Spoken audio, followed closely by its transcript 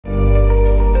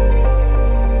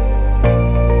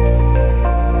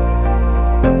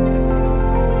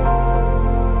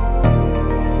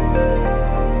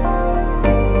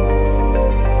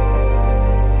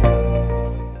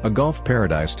golf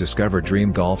paradise. Discover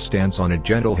DreamGolf stands on a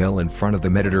gentle hill in front of the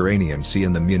Mediterranean Sea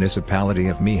in the municipality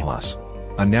of MIJAS.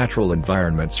 A natural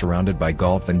environment surrounded by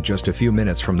golf and just a few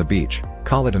minutes from the beach,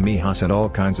 CALA to MIJAS and all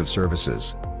kinds of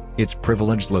services. Its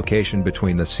privileged location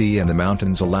between the sea and the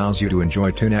mountains allows you to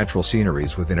enjoy two natural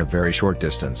sceneries within a very short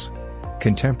distance.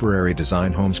 Contemporary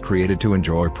design homes created to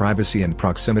enjoy privacy and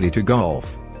proximity to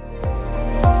golf.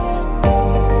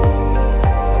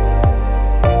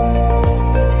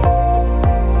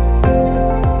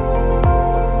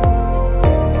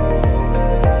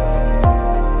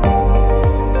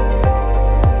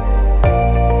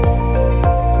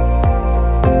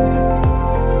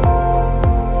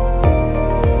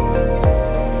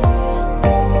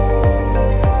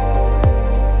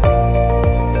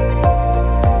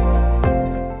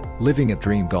 Living at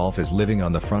DreamGolf is living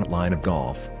on the front line of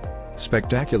golf.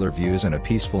 Spectacular views and a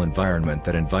peaceful environment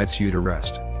that invites you to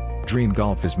rest.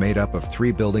 DreamGolf is made up of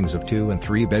 3 buildings of 2 and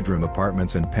 3 bedroom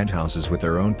apartments and penthouses with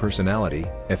their own personality,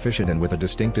 efficient and with a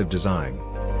distinctive design.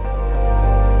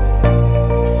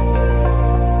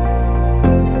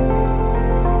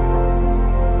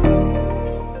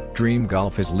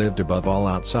 DreamGolf is lived above all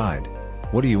outside.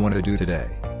 What do you want to do today?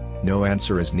 No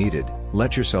answer is needed.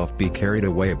 Let yourself be carried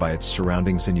away by its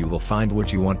surroundings and you will find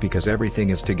what you want, because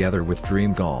everything is together with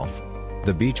DreamGolf.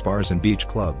 The beach bars and beach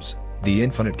clubs, the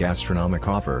infinite gastronomic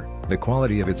offer, the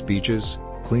quality of its beaches,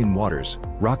 clean waters,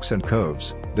 rocks and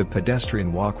coves, the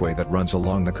pedestrian walkway that runs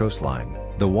along the coastline,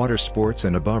 the water sports,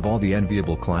 and above all the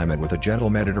enviable climate with a gentle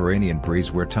Mediterranean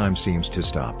breeze where time seems to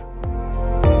stop.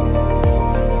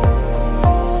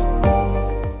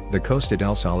 The Costa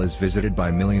del Sol is visited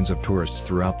by millions of tourists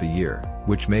throughout the year,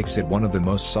 which makes it one of the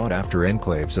most sought-after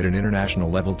enclaves at an international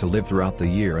level to live throughout the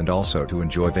year and also to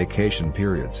enjoy vacation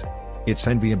periods. Its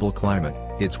enviable climate,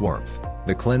 its warmth,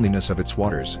 the cleanliness of its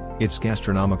waters, its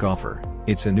gastronomic offer,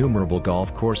 its innumerable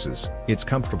golf courses, its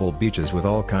comfortable beaches with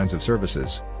all kinds of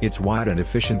services, its wide and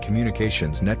efficient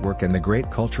communications network and the great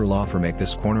cultural offer make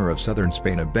this corner of southern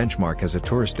Spain a benchmark as a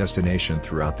tourist destination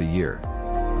throughout the year.